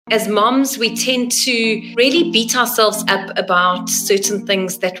As moms, we tend to really beat ourselves up about certain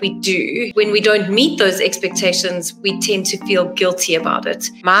things that we do. When we don't meet those expectations, we tend to feel guilty about it.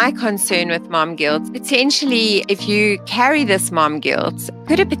 My concern with mom guilt, potentially if you carry this mom guilt,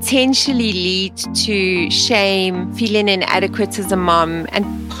 could it potentially lead to shame, feeling inadequate as a mom,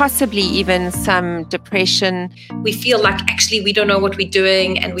 and possibly even some depression? We feel like actually we don't know what we're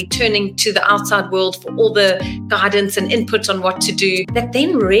doing and we're turning to the outside world for all the guidance and input on what to do, that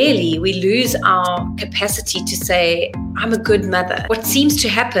then really we lose our capacity to say, I'm a good mother. What seems to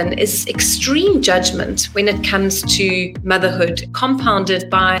happen is extreme judgment when it comes to motherhood, compounded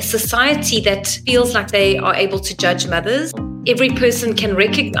by a society that feels like they are able to judge mothers. Every person can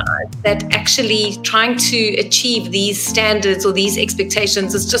recognize that actually trying to achieve these standards or these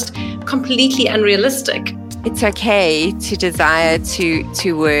expectations is just completely unrealistic. It's okay to desire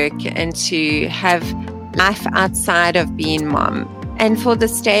to work and to have life outside of being mom. And for the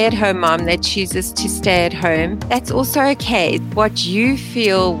stay-at-home mom that chooses to stay at home, that's also okay. What you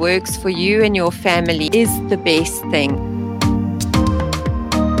feel works for you and your family is the best thing.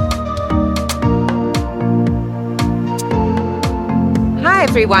 Hi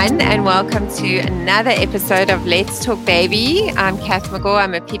everyone, and welcome to another episode of Let's Talk Baby. I'm Kath McGaw.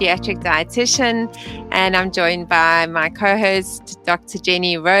 I'm a pediatric dietitian, and I'm joined by my co-host, Dr.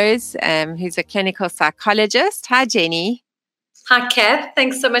 Jenny Rose, who's a clinical psychologist. Hi, Jenny. Hi, Kath.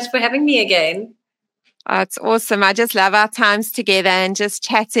 Thanks so much for having me again. Oh, it's awesome. I just love our times together and just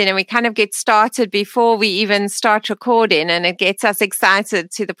chatting, and we kind of get started before we even start recording, and it gets us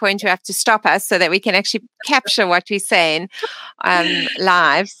excited to the point you have to stop us so that we can actually capture what we're saying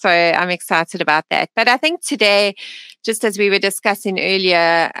live. So I'm excited about that. But I think today, just as we were discussing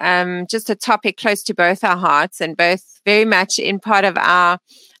earlier, just a topic close to both our hearts and both very much in part of our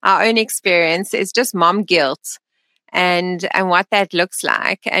own experience is just mom guilt and what that looks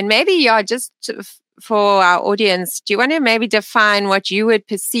like. And maybe just for our audience, do you want to maybe define what you would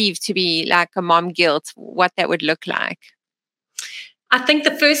perceive to be like a mom guilt, what that would look like? I think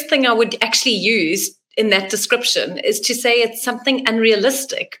the first thing I would actually use in that description is to say it's something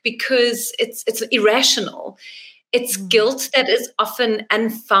unrealistic because it's irrational. It's guilt that is often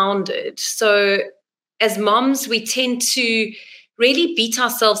unfounded. So as moms, we tend to really beat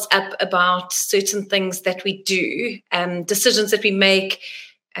ourselves up about certain things that we do, decisions that we make,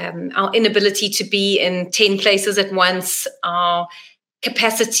 our inability to be in 10 places at once, our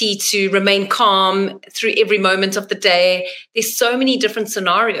capacity to remain calm through every moment of the day. There's so many different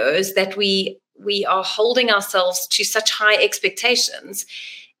scenarios that we are holding ourselves to such high expectations.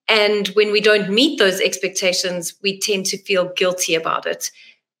 And when we don't meet those expectations, we tend to feel guilty about it.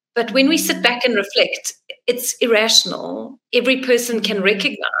 But when we sit back and reflect, it's irrational. Every person can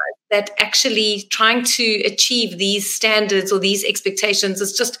recognize that actually trying to achieve these standards or these expectations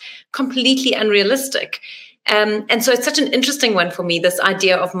is just completely unrealistic. And so it's such an interesting one for me, this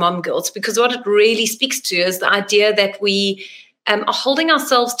idea of mom guilt, because what it really speaks to is the idea that we are holding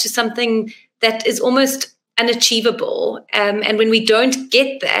ourselves to something that is almost unachievable. And when we don't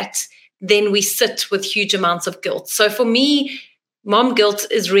get that, then we sit with huge amounts of guilt. So for me, mom guilt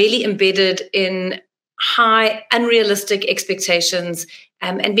is really embedded in high, unrealistic expectations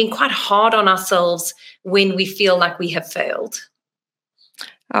and being quite hard on ourselves when we feel like we have failed.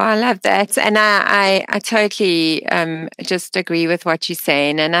 Oh, I love that. And I totally just agree with what you're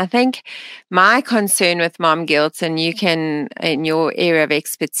saying. And I think my concern with mom guilt, and you can, in your area of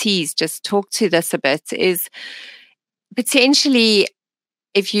expertise, just talk to this a bit, is potentially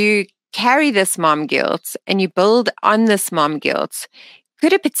if you carry this mom guilt and you build on this mom guilt,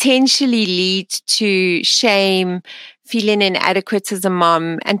 could it potentially lead to shame, feeling inadequate as a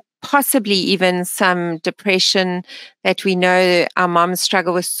mom, and possibly even some depression that we know our moms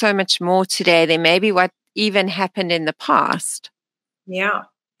struggle with so much more today than maybe what even happened in the past? Yeah,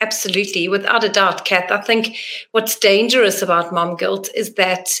 absolutely. Without a doubt, Kath. I think what's dangerous about mom guilt is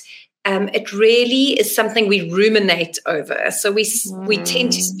that it really is something we ruminate over. So we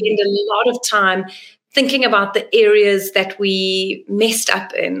tend to spend a lot of time thinking about the areas that we messed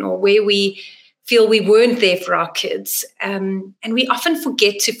up in or where we feel we weren't there for our kids. And we often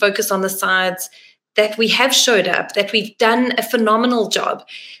forget to focus on the sides that we have showed up, that we've done a phenomenal job.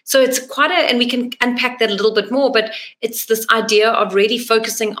 So it's and we can unpack that a little bit more, but it's this idea of really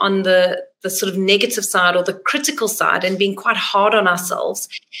focusing on the sort of negative side or the critical side and being quite hard on ourselves.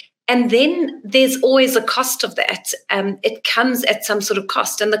 And then there's always a cost of that. It comes at some sort of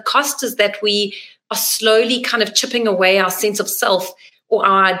cost. And the cost is that we are slowly kind of chipping away our sense of self or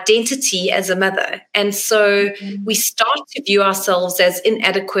our identity as a mother. And so we start to view ourselves as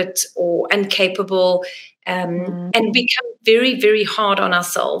inadequate or incapable. and become very, very hard on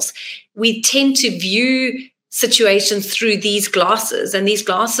ourselves. We tend to view situations through these glasses, and these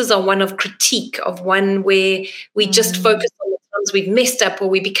glasses are one of critique, of one where we just focus on the times we've messed up, or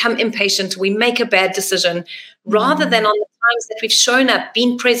we become impatient, or we make a bad decision, rather than on the times that we've shown up,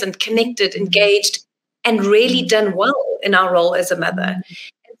 been present, connected, engaged, and really done well in our role as a mother.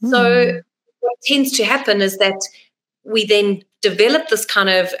 And so what tends to happen is that we then develop this kind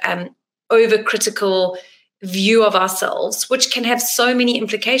of overcritical view of ourselves, which can have so many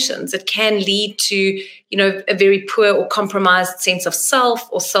implications. It can lead to, a very poor or compromised sense of self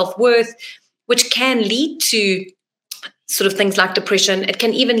or self-worth, which can lead to sort of things like depression. It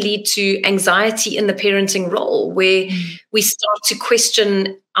can even lead to anxiety in the parenting role, where we start to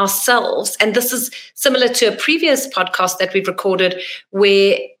question ourselves. And this is similar to a previous podcast that we've recorded,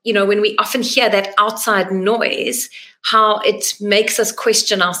 where, when we often hear that outside noise, how it makes us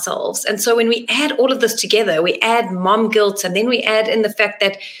question ourselves. And so when we add all of this together, we add mom guilt, and then we add in the fact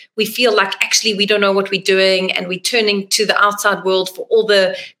that we feel like actually we don't know what we're doing, and we're turning to the outside world for all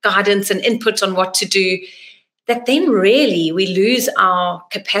the guidance and input on what to do, that then really we lose our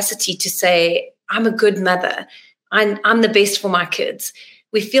capacity to say, I'm a good mother. I'm the best for my kids.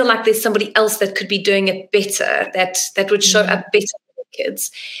 We feel like there's somebody else that could be doing it better, that would show up better for the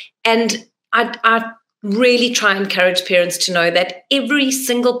kids. And I really try and encourage parents to know that every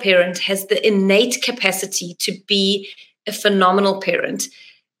single parent has the innate capacity to be a phenomenal parent.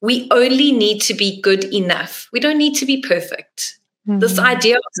 We only need to be good enough. We don't need to be perfect. This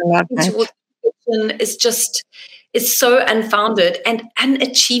idea of towards is so unfounded and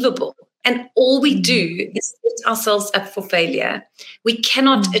unachievable. And all we do is set ourselves up for failure. We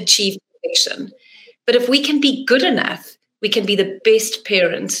cannot achieve perfection. But if we can be good enough, we can be the best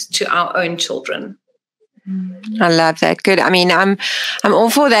parents to our own children. I love that. Good. I mean, I'm all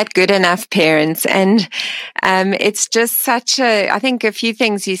for that good enough parents. And it's just I think a few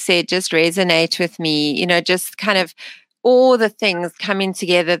things you said just resonate with me, just kind of all the things coming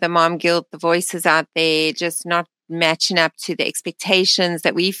together, the mom guilt, the voices out there, just not matching up to the expectations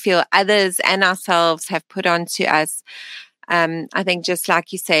that we feel others and ourselves have put onto us. I think just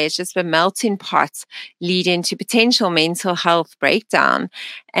like you say, it's just a melting pot leading to potential mental health breakdown.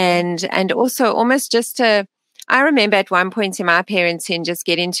 And also almost I remember at one point in my parenting, just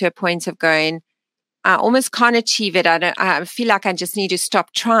getting to a point of going, I almost can't achieve it. I feel like I just need to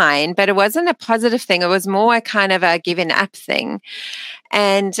stop trying, but it wasn't a positive thing. It was more a kind of a giving up thing.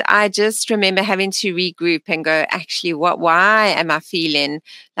 And I just remember having to regroup and go, actually, why am I feeling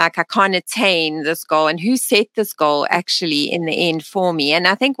like I can't attain this goal? And who set this goal actually in the end for me? And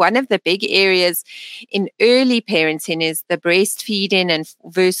I think one of the big areas in early parenting is the breastfeeding and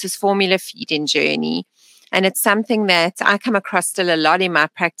versus formula feeding journey. And it's something that I come across still a lot in my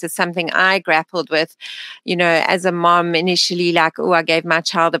practice, something I grappled with, as a mom initially, like, I gave my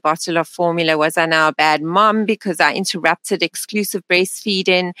child a bottle of formula. Was I now a bad mom because I interrupted exclusive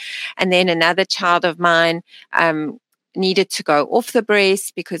breastfeeding? And then another child of mine needed to go off the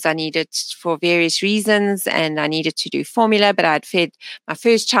breast because I needed for various reasons, and I needed to do formula, but I'd fed my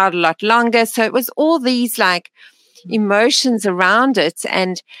first child a lot longer. So it was all these emotions around it.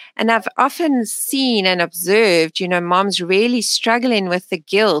 And I've often seen and observed, moms really struggling with the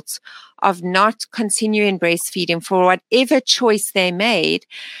guilt of not continuing breastfeeding for whatever choice they made.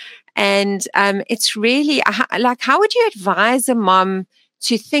 And it's really how would you advise a mom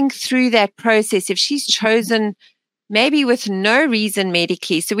to think through that process if she's chosen maybe with no reason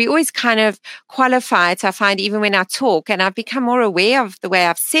medically? So we always kind of qualify it. I find even when I talk, and I've become more aware of the way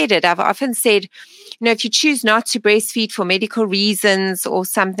I've said it, I've often said, if you choose not to breastfeed for medical reasons or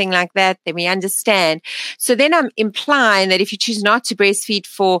something like that, then we understand. So then I'm implying that if you choose not to breastfeed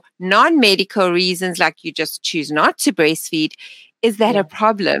for non-medical reasons, like you just choose not to breastfeed, is that a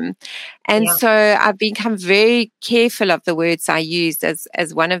problem? And so I've become very careful of the words I use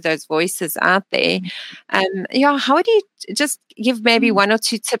as one of those voices out there. How would you just give maybe one or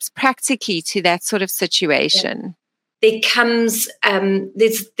two tips practically to that sort of situation? There comes,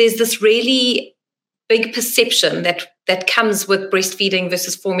 there's this really big perception that comes with breastfeeding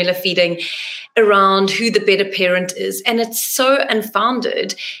versus formula feeding around who the better parent is. And it's so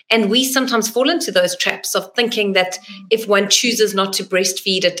unfounded. And we sometimes fall into those traps of thinking that if one chooses not to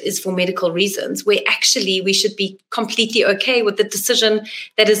breastfeed, it is for medical reasons, where actually we should be completely okay with the decision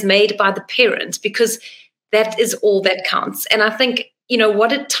that is made by the parent, because that is all that counts. And I think,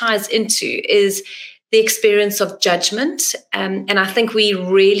 what it ties into is the experience of judgment. And I think we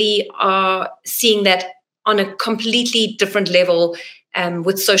really are seeing that on a completely different level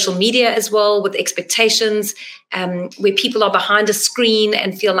with social media as well, with expectations, where people are behind a screen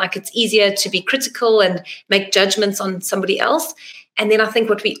and feel like it's easier to be critical and make judgments on somebody else. And then I think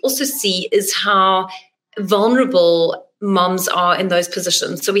what we also see is how vulnerable moms are in those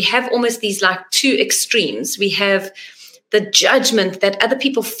positions. So we have almost these like two extremes. We have the judgment that other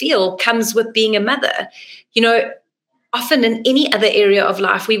people feel comes with being a mother. Often in any other area of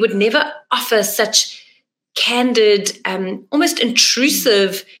life, we would never offer such candid, almost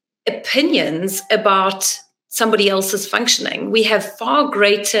intrusive opinions about somebody else's functioning. We have far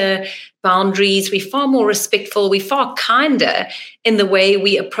greater boundaries. We're far more respectful. We're far kinder in the way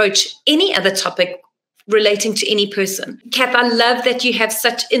we approach any other topic relating to any person. Kath, I love that you have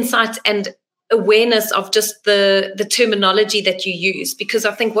such insight and awareness of just the terminology that you use, because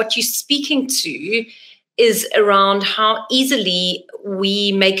I think what you're speaking to is around how easily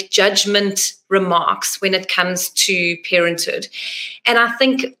we make judgment remarks when it comes to parenthood. And I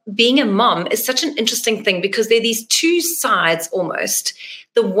think being a mom is such an interesting thing because there are these two sides almost.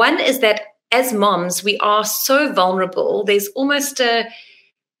 The one is that as moms, we are so vulnerable. There's almost a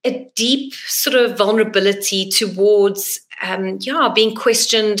deep sort of vulnerability towards being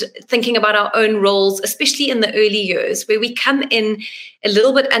questioned, thinking about our own roles, especially in the early years, where we come in a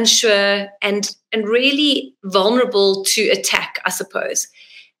little bit unsure and really vulnerable to attack, I suppose.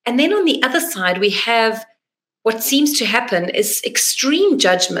 And then on the other side, we have what seems to happen is extreme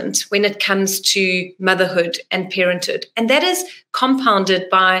judgment when it comes to motherhood and parenthood. And that is compounded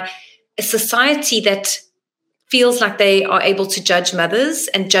by a society that feels like they are able to judge mothers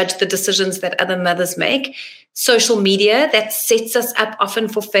and judge the decisions that other mothers make. Social media that sets us up often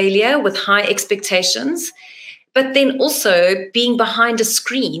for failure with high expectations, but then also being behind a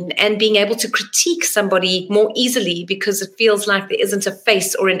screen and being able to critique somebody more easily because it feels like there isn't a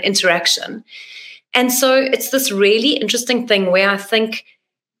face or an interaction. And so it's this really interesting thing where I think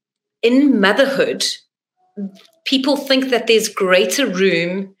in motherhood, people think that there's greater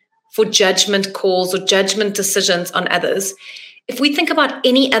room for judgment calls or judgment decisions on others. If we think about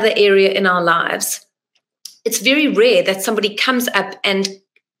any other area in our lives, it's very rare that somebody comes up and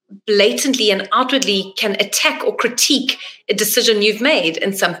blatantly and outwardly can attack or critique a decision you've made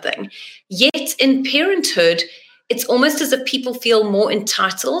in something. Yet in parenthood, it's almost as if people feel more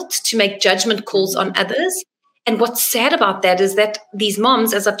entitled to make judgment calls on others. And what's sad about that is that these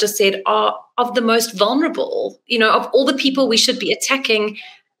moms, as I've just said, are of the most vulnerable. Of all the people we should be attacking,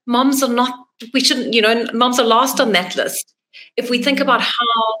 moms are not, moms are last on that list. If we think about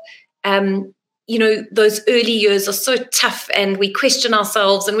how, those early years are so tough and we question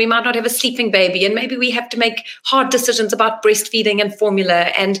ourselves and we might not have a sleeping baby and maybe we have to make hard decisions about breastfeeding and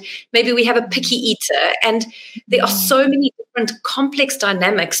formula and maybe we have a picky eater. And there are so many different complex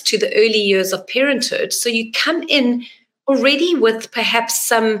dynamics to the early years of parenthood. So you come in already with perhaps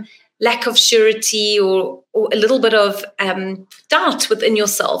some lack of surety or a little bit of doubt within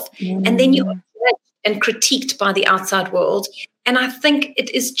yourself. And then you're judged and critiqued by the outside world. And I think it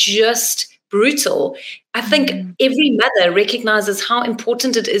is just brutal. I think every mother recognizes how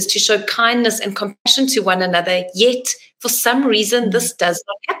important it is to show kindness and compassion to one another, yet for some reason this does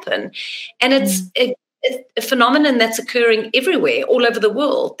not happen. And it's a phenomenon that's occurring everywhere, all over the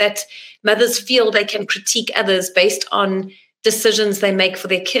world, that mothers feel they can critique others based on decisions they make for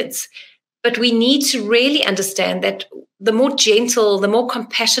their kids. But we need to really understand that the more gentle, the more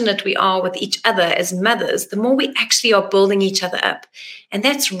compassionate we are with each other as mothers, the more we actually are building each other up. And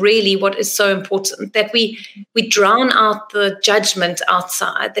that's really what is so important, that we drown out the judgment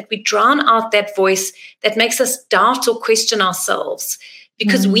outside, that we drown out that voice that makes us doubt or question ourselves,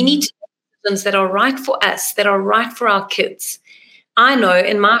 because we need to make decisions that are right for us, that are right for our kids. I know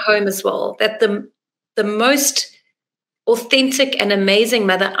in my home as well that the most authentic and amazing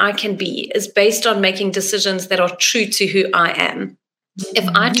mother I can be is based on making decisions that are true to who I am. If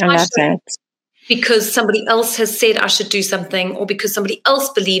I try because somebody else has said I should do something or because somebody else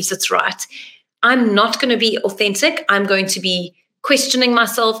believes it's right, I'm not going to be authentic. I'm going to be questioning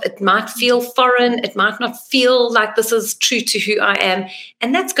myself. It might feel foreign. It might not feel like this is true to who I am.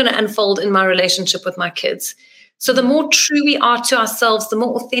 And that's going to unfold in my relationship with my kids. So the more true we are to ourselves, the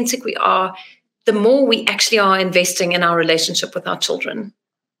more authentic we are, the more we actually are investing in our relationship with our children.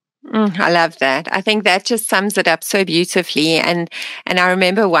 I love that. I think that just sums it up so beautifully. And I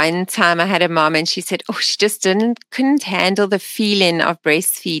remember one time I had a mom and she said, she just couldn't handle the feeling of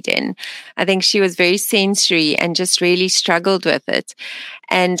breastfeeding. I think she was very sensory and just really struggled with it.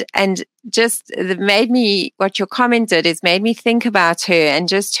 And just made me, what your comment did is made me think about her and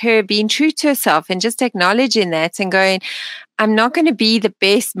just her being true to herself and just acknowledging that and going, I'm not going to be the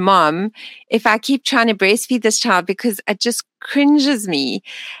best mom if I keep trying to breastfeed this child because it just cringes me.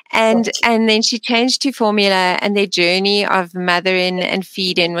 And then she changed to formula, and their journey of mothering and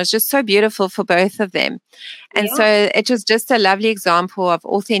feeding was just so beautiful for both of them. And so it was just a lovely example of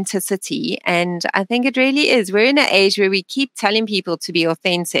authenticity. And I think it really is. We're in an age where we keep telling people to be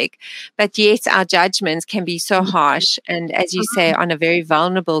authentic, but yet our judgments can be so harsh. And as you say, on a very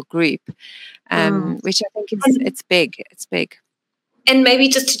vulnerable group, which I think it's big. It's big. And maybe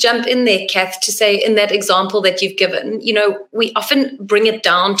just to jump in there, Kath, to say in that example that you've given, we often bring it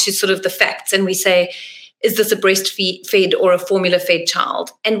down to sort of the facts and we say, is this a breastfed or a formula-fed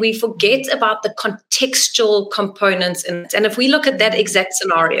child? And we forget about the contextual components in it. And if we look at that exact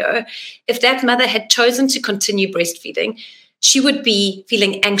scenario, if that mother had chosen to continue breastfeeding, she would be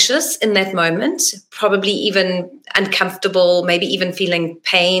feeling anxious in that moment, probably even uncomfortable, maybe even feeling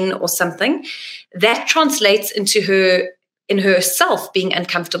pain or something. That translates into her, in herself, being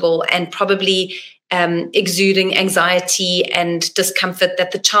uncomfortable and probably exuding anxiety and discomfort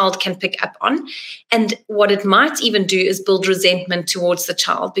that the child can pick up on. And what it might even do is build resentment towards the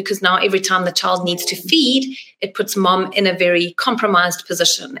child, because now every time the child needs to feed, it puts mom in a very compromised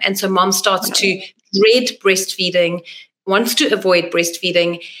position. And so mom starts to dread breastfeeding, wants to avoid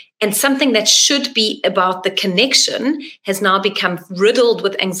breastfeeding, and something that should be about the connection has now become riddled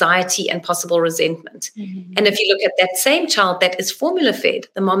with anxiety and possible resentment. And if you look at that same child that is formula fed,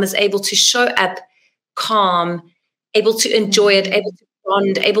 the mom is able to show up calm, able to enjoy it, able to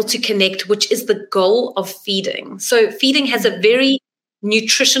bond, able to connect, which is the goal of feeding. So feeding has a very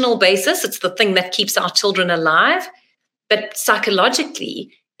nutritional basis. It's the thing that keeps our children alive. But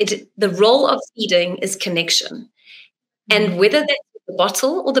psychologically, the role of feeding is connection. And whether that's the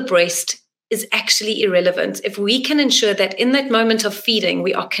bottle or the breast is actually irrelevant. If we can ensure that in that moment of feeding,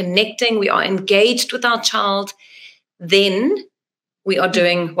 we are connecting, we are engaged with our child, then we are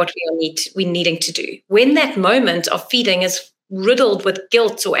doing what we're needing to do. When that moment of feeding is riddled with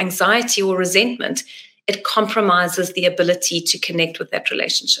guilt or anxiety or resentment, it compromises the ability to connect with that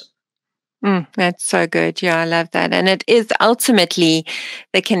relationship. That's so good. Yeah, I love that. And it is ultimately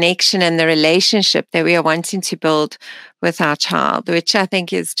the connection and the relationship that we are wanting to build with our child, which I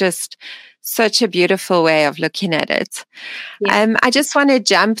think is just such a beautiful way of looking at it. Yeah. I just want to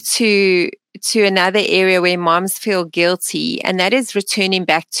jump to another area where moms feel guilty, and that is returning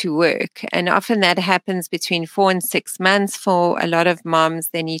back to work. And often that happens between 4 and 6 months. For a lot of moms,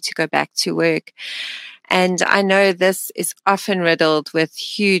 they need to go back to work. And I know this is often riddled with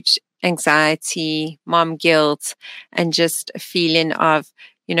huge anxiety, mom guilt, and just a feeling of,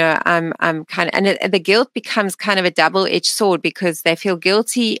 I'm kind of, and the guilt becomes kind of a double-edged sword, because they feel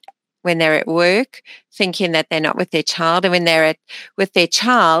guilty when they're at work, thinking that they're not with their child. And when they're with their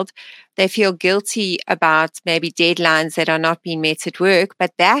child, they feel guilty about maybe deadlines that are not being met at work.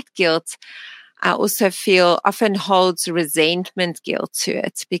 But that guilt, I also feel, often holds resentment guilt to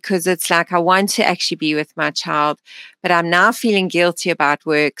it, because it's like, I want to actually be with my child, but I'm now feeling guilty about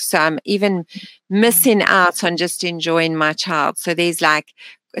work. So I'm even missing out on just enjoying my child. So there's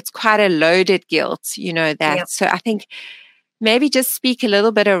it's quite a loaded guilt, that. Yeah. So I think maybe just speak a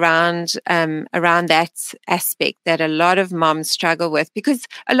little bit around that aspect that a lot of moms struggle with, because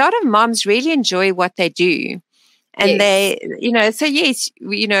a lot of moms really enjoy what they do. And they, so yes,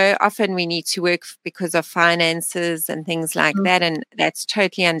 often we need to work because of finances and things like that. And that's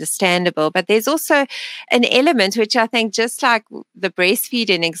totally understandable. But there's also an element, which I think, just like the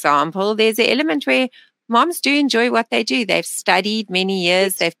breastfeeding example, there's an element where moms do enjoy what they do. They've studied many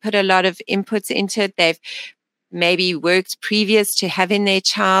years. They've put a lot of inputs into it. They've maybe worked previous to having their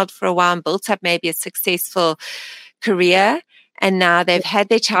child for a while and built up maybe a successful career. And now they've had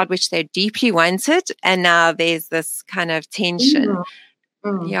their child, which they deeply wanted. And now there's this kind of tension.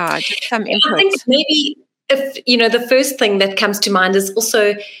 Yeah, just some input. I think maybe if, the first thing that comes to mind is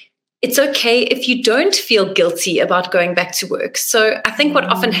also, it's okay if you don't feel guilty about going back to work. So I think what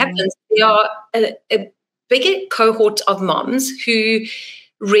often happens, there are a bigger cohort of moms who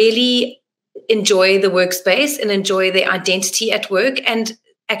really enjoy the workspace and enjoy their identity at work and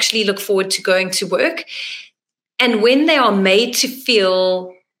actually look forward to going to work. And when they are made to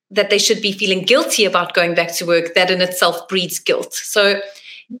feel that they should be feeling guilty about going back to work, that in itself breeds guilt. So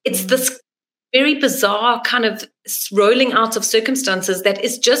it's this very bizarre kind of rolling out of circumstances that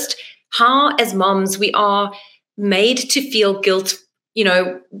is just how, as moms, we are made to feel guilt. We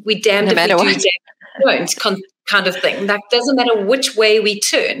damned if we do, damned if we don't, kind of thing. Like, doesn't matter which way we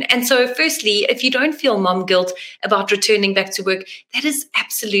turn. And so firstly, if you don't feel mom guilt about returning back to work, that is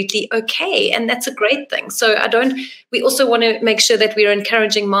absolutely okay. And that's a great thing. So we also want to make sure that we're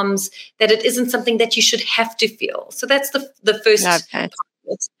encouraging moms that it isn't something that you should have to feel. So that's the first part of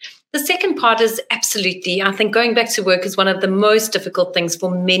it. The second part is absolutely, I think going back to work is one of the most difficult things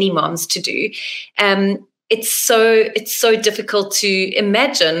for many moms to do. It's so difficult to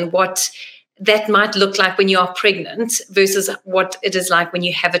imagine what that might look like when you are pregnant versus what it is like when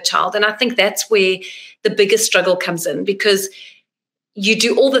you have a child. And I think that's where the biggest struggle comes in, because you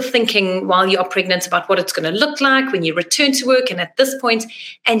do all the thinking while you are pregnant about what it's going to look like when you return to work and at this point,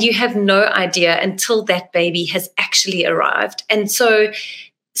 and you have no idea until that baby has actually arrived. And so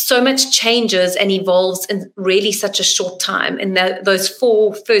much changes and evolves in really such a short time. In those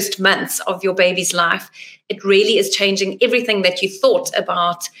 4 first months of your baby's life, it really is changing everything that you thought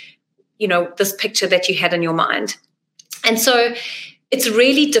about, this picture that you had in your mind. And so it's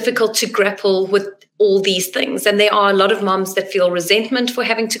really difficult to grapple with all these things. And there are a lot of moms that feel resentment for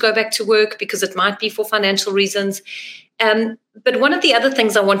having to go back to work because it might be for financial reasons. But one of the other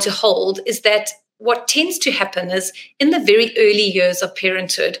things I want to hold is that what tends to happen is in the very early years of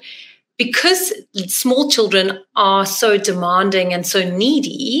parenthood, because small children are so demanding and so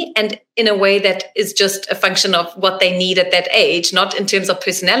needy, and in a way that is just a function of what they need at that age, not in terms of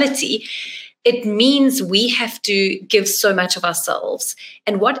personality, it means we have to give so much of ourselves.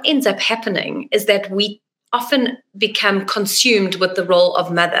 And what ends up happening is that we often become consumed with the role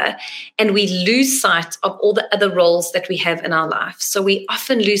of mother, and we lose sight of all the other roles that we have in our life. So we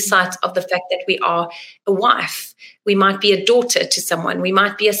often lose sight of the fact that we are a wife. We might be a daughter to someone. We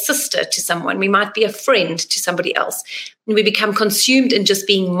might be a sister to someone. We might be a friend to somebody else. And we become consumed in just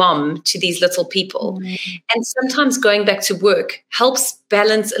being mom to these little people. Mm-hmm. And sometimes going back to work helps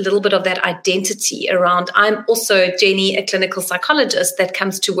balance a little bit of that identity around, I'm also Jenny, a clinical psychologist that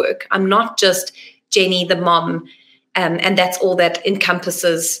comes to work. I'm not just Jenny, the mom, and that's all that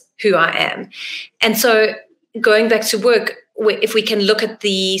encompasses who I am. And so going back to work, if we can look at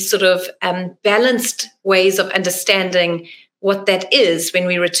the sort of balanced ways of understanding what that is when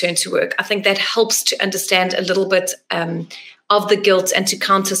we return to work, I think that helps to understand a little bit of the guilt and to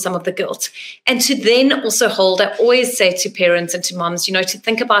counter some of the guilt. And to then also hold, I always say to parents and to moms, to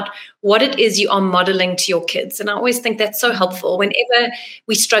think about what it is you are modeling to your kids. And I always think that's so helpful whenever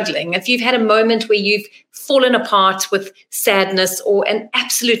we're struggling. If you've had a moment where you've fallen apart with sadness or an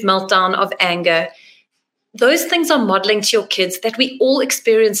absolute meltdown of anger, those things are modeling to your kids that we all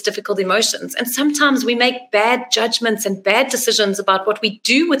experience difficult emotions. And sometimes we make bad judgments and bad decisions about what we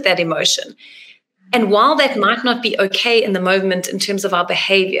do with that emotion. And while that might not be okay in the moment in terms of our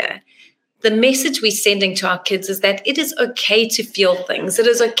behavior, the message we're sending to our kids is that it is okay to feel things. It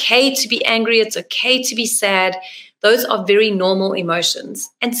is okay to be angry. It's okay to be sad. Those are very normal emotions.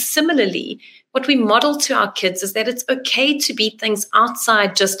 And similarly, what we model to our kids is that it's okay to be things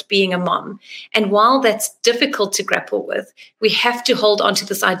outside just being a mom. And while that's difficult to grapple with, we have to hold on to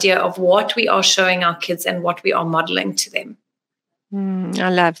this idea of what we are showing our kids and what we are modeling to them. I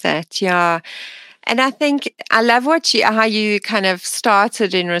love that. Yeah. And I think I love how you kind of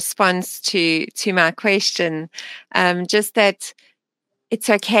started in response to my question, just that it's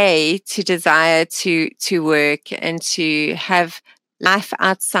okay to desire to work and to have life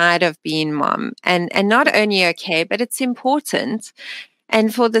outside of being mom, and not only okay, but it's important.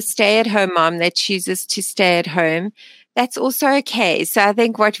 And for the stay-at-home mom that chooses to stay at home, that's also okay. So I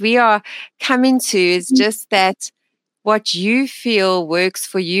think what we are coming to is just that what you feel works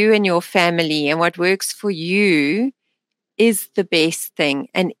for you and your family, and what works for you is the best thing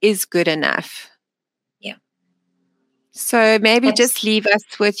and is good enough. Yeah. So maybe just leave us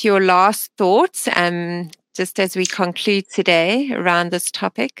with your last thoughts, just as we conclude today around this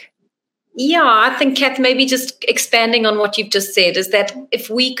topic. Yeah, I think, Kath, maybe just expanding on what you've just said is that if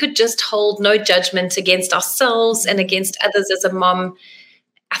we could just hold no judgment against ourselves and against others as a mom,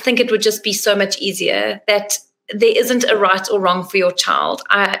 I think it would just be so much easier. That there isn't a right or wrong for your child.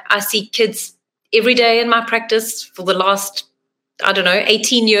 I see kids every day in my practice for the last,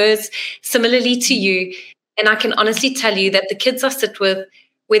 18 years, similarly to you. And I can honestly tell you that the kids I sit with,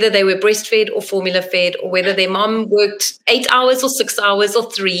 whether they were breastfed or formula fed, or whether their mom worked 8 hours or 6 hours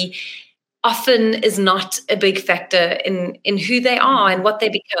or 3, often is not a big factor in who they are and what they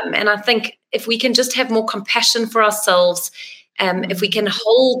become. And I think if we can just have more compassion for ourselves, if we can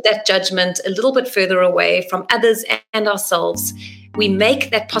hold that judgment a little bit further away from others and ourselves, we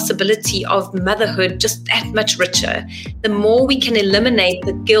make that possibility of motherhood just that much richer. The more we can eliminate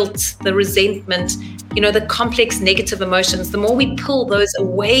the guilt, the resentment, the complex negative emotions, the more we pull those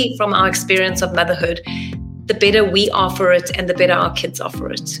away from our experience of motherhood, the better we offer it and the better our kids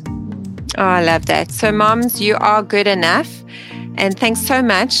offer it. Oh, I love that. So moms, you are good enough. And thanks so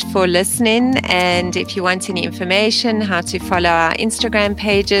much for listening. And if you want any information, how to follow our Instagram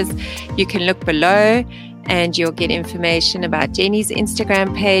pages, you can look below and you'll get information about Jenny's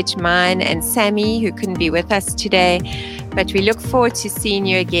Instagram page, mine, and Sammy, who couldn't be with us today. But we look forward to seeing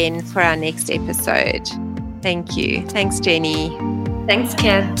you again for our next episode. Thank you. Thanks, Jenny. Thanks,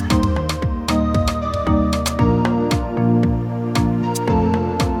 Kat.